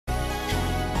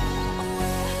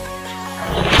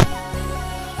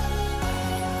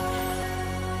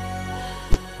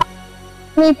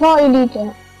Me party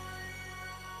leader.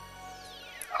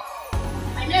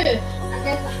 I know. And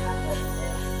then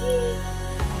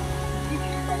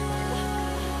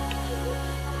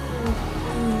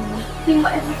think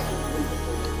whatever.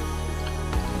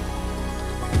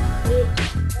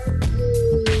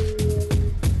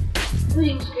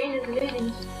 Loading screen is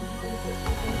loading.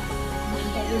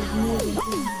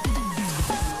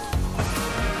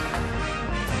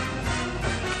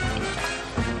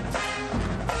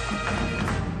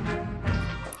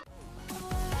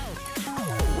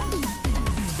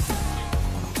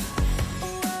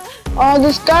 Oh,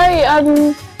 this guy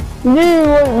knew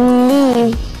won't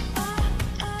leave.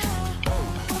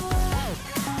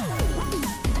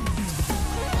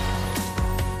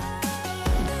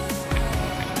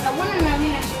 I wonder if I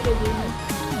should have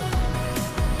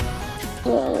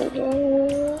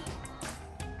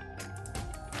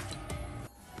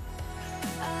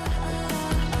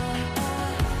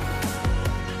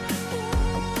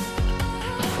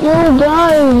Yo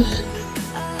guys,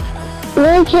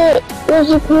 make it, what's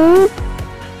it called?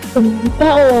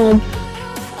 Battle Lab.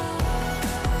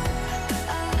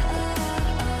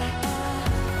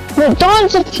 No,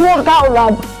 dance if you want Battle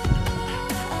Lab.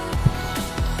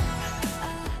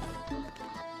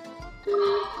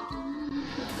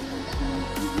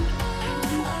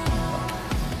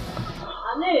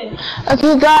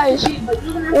 Okay guys,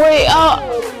 wait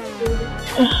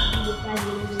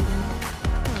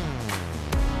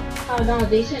Oh no,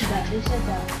 they said that,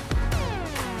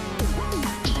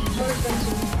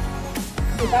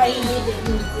 The guy you needed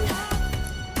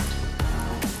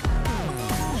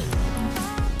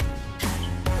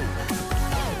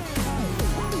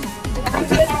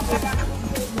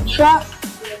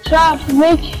Trap,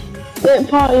 make it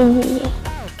party video.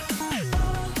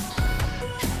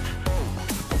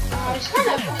 It's kind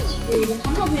of frustrating.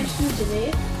 I'm not going to school today.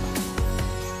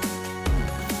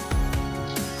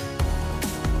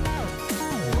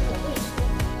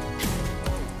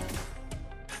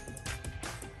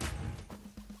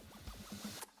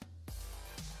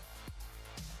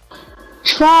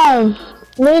 Trav,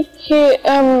 make it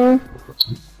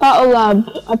Battle Lab.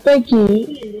 I beg you.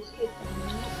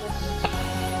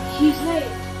 She's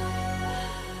late.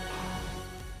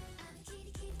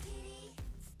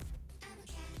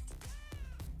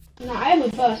 No, I have a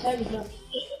bus.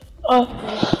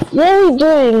 What are we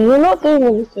doing? We're not doing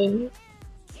anything.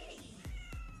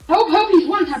 Hope he's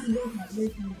one tapping.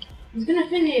 He's gonna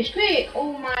finish. Quick!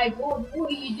 Oh my god,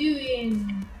 what are you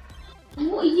doing?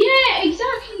 What? Yeah,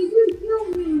 exactly. You're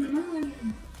filming,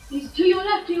 man. He's to your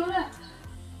left.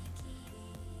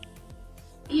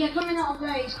 Yeah, coming out of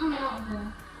there. He's coming out of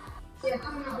there. Yeah,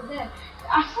 coming out of there.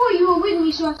 I thought you were with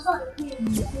me, so I started filming.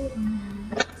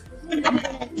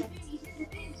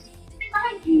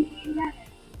 Behind you.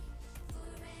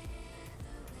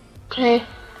 Okay.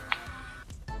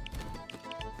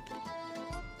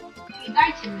 You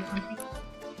died to me, I think.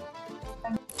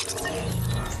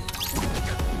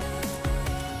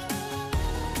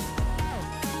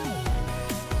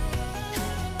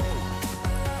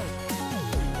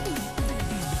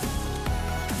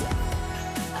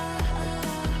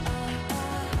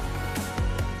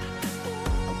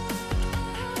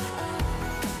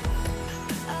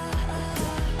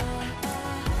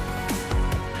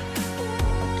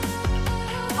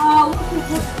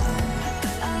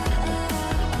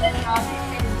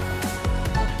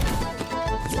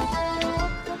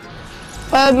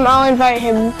 I'll invite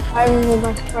him. I'm his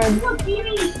best friend.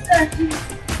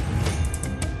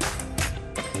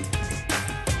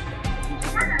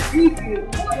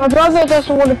 My brother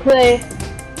doesn't want to play.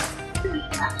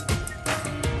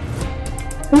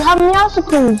 You have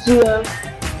musicals here.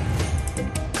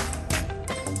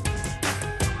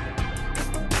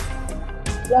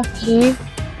 Lucky.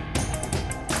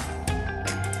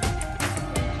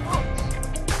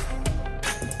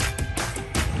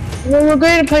 Well, we're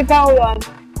going to play Battle Lab.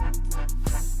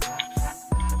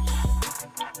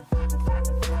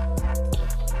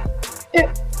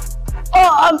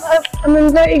 I'm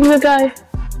inviting the guy.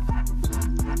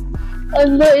 I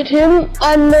invited him,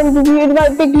 and then did you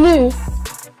invite Big Lou?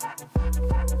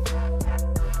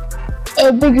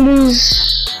 Big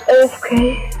Lou's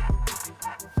AFK.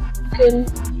 Good.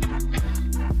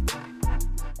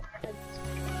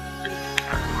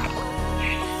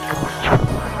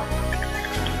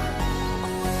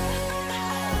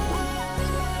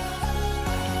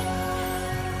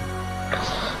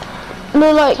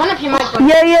 No, like,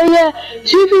 yeah.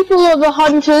 2 people are the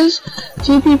hunters,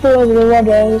 2 people are the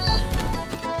runners.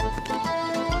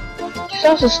 Just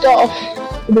have to start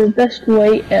off in the best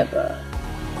way ever.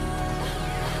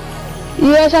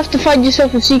 You guys have to find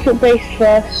yourself a secret base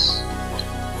first.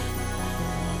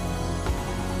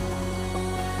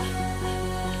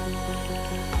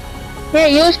 Yeah,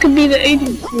 yours could be the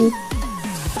agency.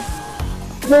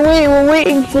 We're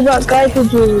waiting for that guy to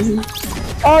join.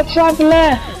 Oh, Trav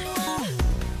left.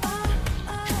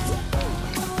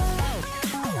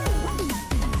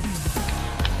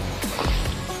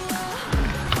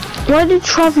 Why did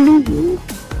Trav leave?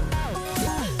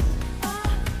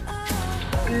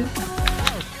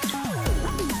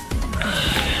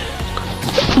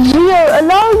 Rio,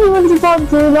 allow you and Devon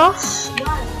join us.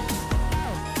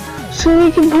 So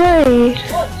we can play.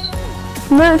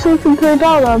 No, so we can play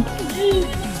Dial-Up.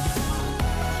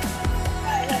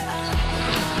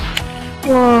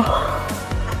 Oh.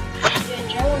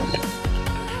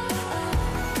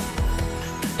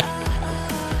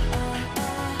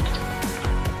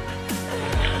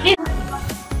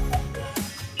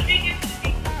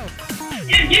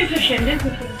 Don't push him, don't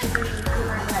push him.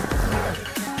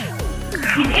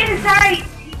 He's inside!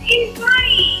 He's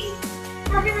inside!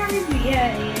 Fucking around with me, yeah.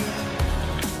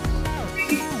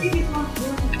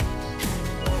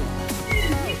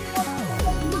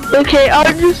 Okay,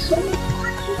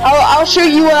 I'll show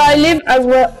you where I live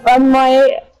on my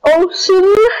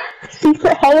awesome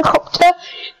secret helicopter.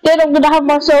 Then I'm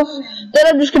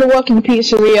just gonna work in the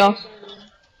pizzeria.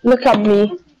 Look at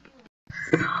me.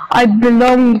 I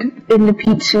belong in the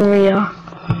pizzeria.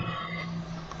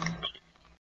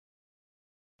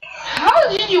 How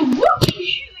did you, what are you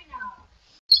shooting at?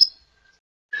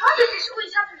 How does this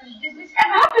always happen? Does this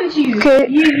ever happen to you? Okay.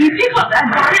 You pick up that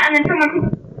gun and then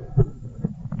someone...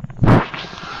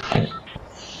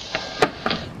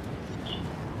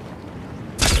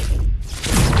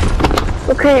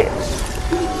 Okay.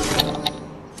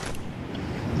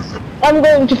 I'm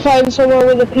going to find somewhere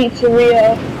with a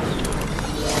pizzeria.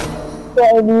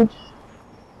 What I need.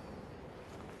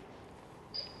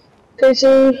 Okay,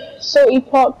 so Salty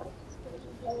Park.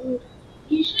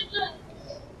 You should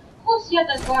of course you had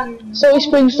that gun. Salty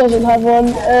Springs doesn't have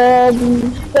one.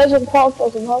 Pleasant Park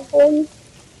doesn't have one.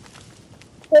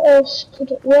 Where else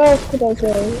could I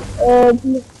go?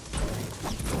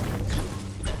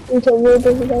 Retail Road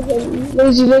doesn't have any.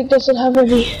 Lazy Lake doesn't have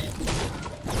any.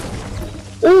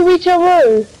 Ooh, Retail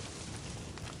Road!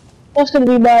 That's gonna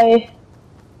be my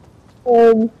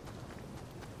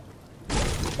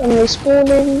anyway,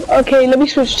 spawning. Okay, let me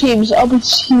switch teams. I'll be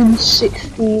team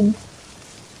 16.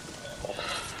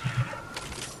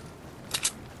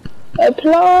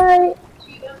 Apply.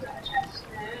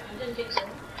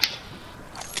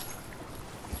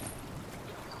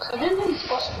 I don't think it's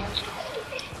possible.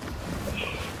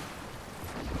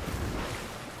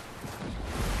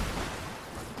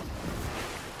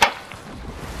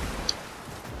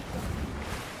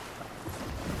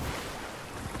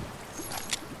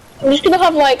 I'm just gonna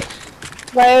have like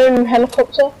my own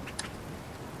helicopter.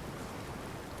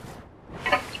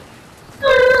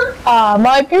 Ah,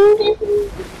 my beautiful.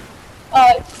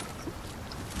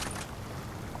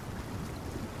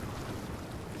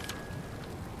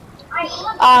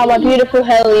 My beautiful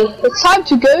heli. It's time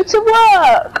to go to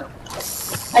work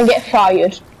and get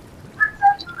fired.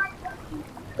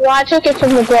 Well, I took it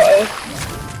from the grotto.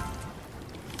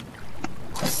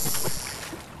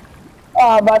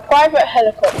 My private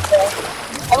helicopter.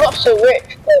 I'm not so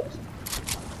rich, but...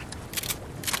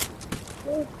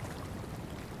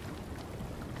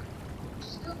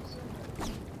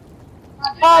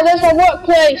 There's my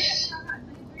workplace!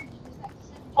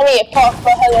 I need to park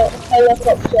my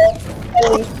helicopter.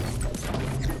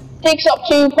 Takes up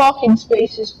 2 parking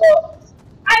spaces, but...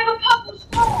 I have a purple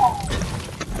star!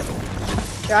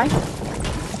 Try?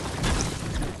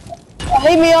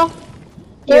 Hey Mia!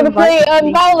 You wanna play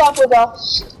Dial-Up with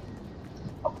us?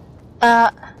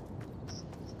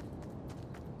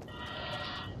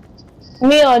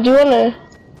 Mia, do you wanna?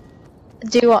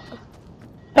 Do what?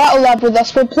 Dial-Up with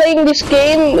us. We're playing this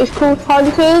game. It's called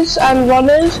Hunters and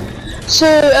Runners.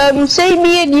 So, say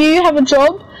me and you have a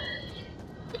job.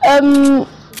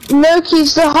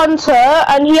 Loki's the hunter,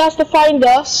 and he has to find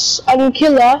us and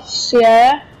kill us,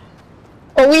 yeah?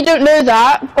 But we don't know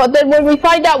that, but then when we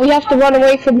find out, we have to run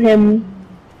away from him.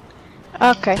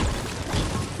 Okay.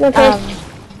 Okay.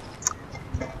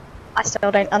 I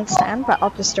still don't understand, but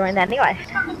I'll just join anyway.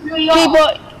 Okay,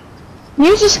 but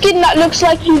use a skin that looks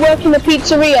like you work in a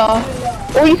pizzeria.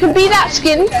 Or you can be that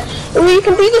skin, or you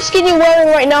can be the skin you're wearing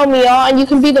right now, Mia, and you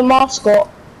can be the mascot.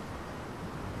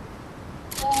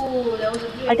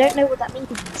 I don't know what that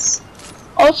means.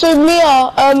 Also,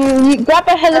 Mia, you grab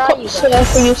a helicopter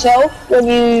for yourself when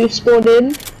you spawn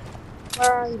in.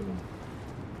 Where are you?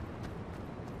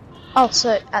 Oh,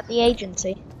 so at the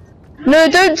agency. No,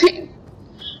 don't take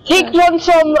one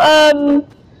from,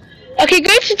 okay,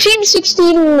 go to team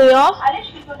 16, Mia. I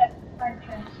literally got that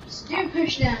friend. Stupid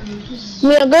push them. Just...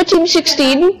 Mia, go team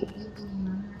 16.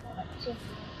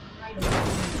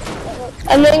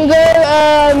 And then go,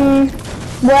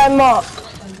 where I marked.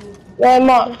 Where I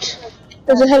marked.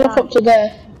 There's a helicopter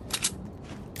there.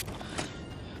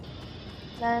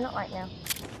 No, not right now.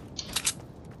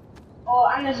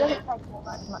 Oh, and there's a...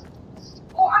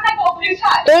 Oh, and I got a blue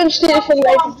tag. Don't steal it from me.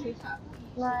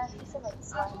 No, it's a bit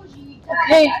slow.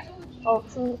 Okay.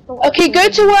 Okay, go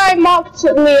to where I marked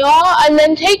Mia, and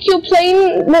then take your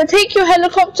plane, no, take your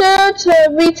helicopter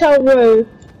to Retail Row.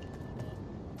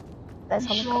 There's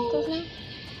helicopters now?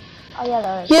 Oh yeah,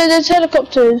 there is. Yeah, there's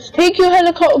helicopters. Take your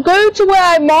helicopter, go to where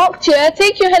I marked, yeah,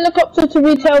 take your helicopter to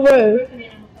Retail Row.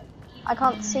 I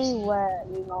can't see where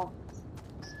you marked.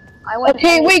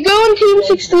 Okay, wait, go on team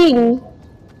 16.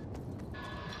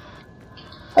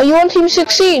 Are you on team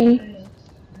 16?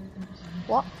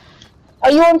 What?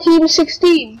 Are you on team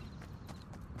 16?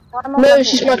 On No,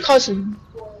 she's my cousin.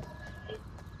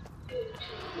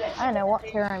 I don't know what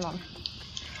tier I'm on.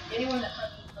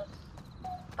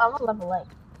 I'm on level 8.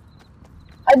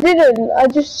 I didn't, I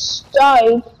just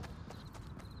died.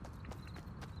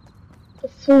 The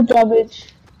full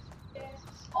damage.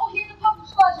 Oh, here's the purple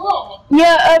sky as well.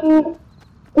 Yeah,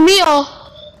 Mia.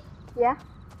 Yeah?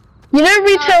 You know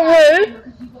Retail Row?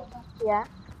 Yeah.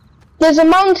 There's a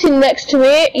mountain next to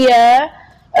it, yeah.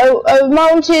 A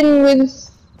mountain with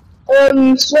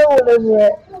snow all over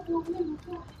it.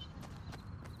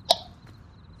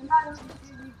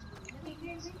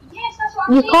 Yes, that's what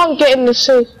I'm You can't get in the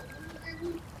safe.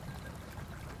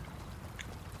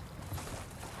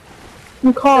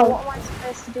 You So can't. what am I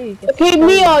supposed to do? Just Okay,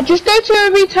 Mia, just go to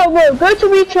a Retail Row. Go to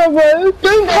Retail Row.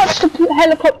 Don't touch the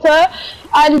helicopter,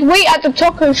 and wait at the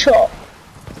taco shop.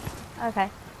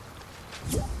 Okay.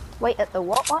 Wait at the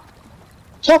what?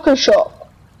 Taco shop.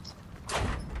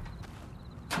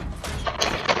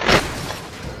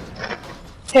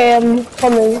 Okay, I'm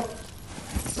coming. What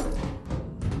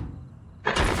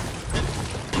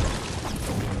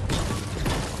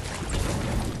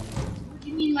do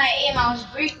you mean my aim? I was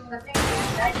breaking the thing.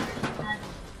 I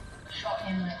shot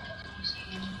him like you see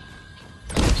him.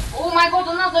 Oh my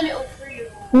god, another little free.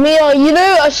 Mia, you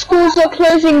know schools are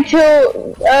closing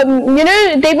till, you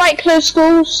know, they might close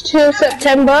schools till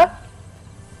September.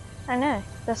 I know.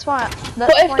 That's why.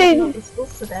 But if they- I'm not in school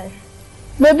today.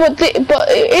 No, but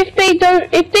if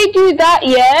they do that,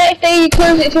 yeah, if they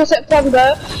close it till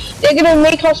September, they're gonna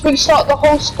make us restart the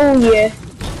whole school year.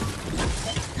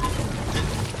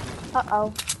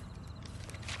 Uh-oh.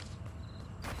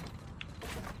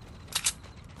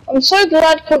 I'm so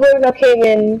glad Corona came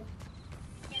in.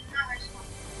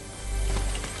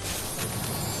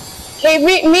 Hey,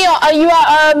 Mia, are you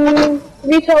at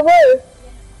Retail Row?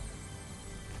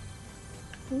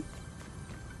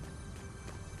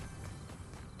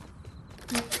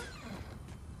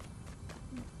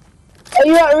 Are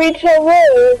you at Retail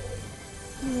Row?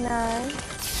 No.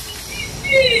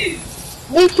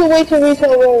 Make your way to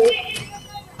Retail Row.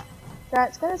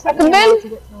 That's gonna I take can me a while barely- to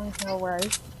get to Retail Row.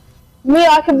 Mia,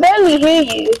 I can barely hear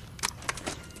you.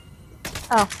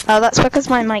 Oh, that's because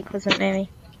my mic wasn't near me.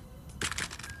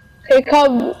 Okay,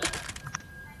 come.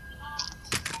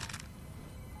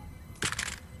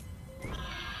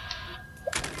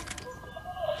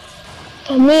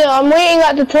 Oh, Mia, I'm waiting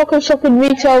at the taco shop in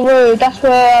Retail Row. That's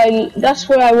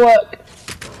where I work.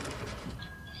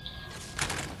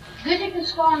 Good if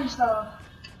it's fun stuff.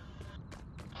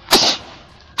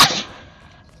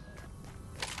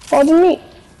 Pardon me.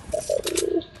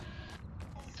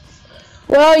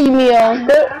 Where are you, Mia?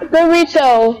 Go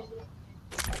Retail.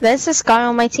 There's this guy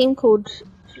on my team called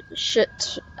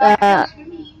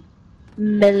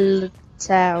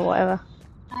Militaire or whatever.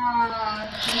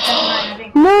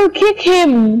 No, kick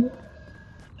him.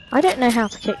 I don't know how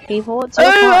to kick people. What's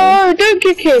your party? Oh, don't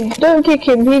kick him. Don't kick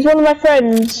him. He's one of my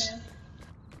friends.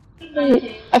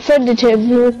 I friended him.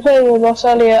 He was playing with us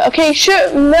earlier. Okay,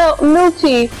 shoot,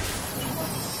 Milty.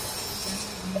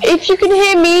 If you can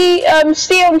hear me,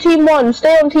 stay on team 1.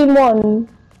 Stay on team 1.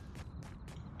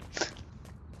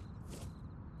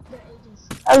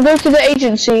 And go to the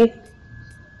agency.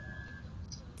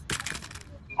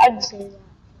 Okay.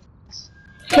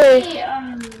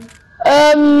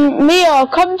 Mia,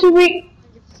 come to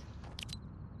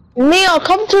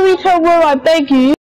Retail Row, I beg you.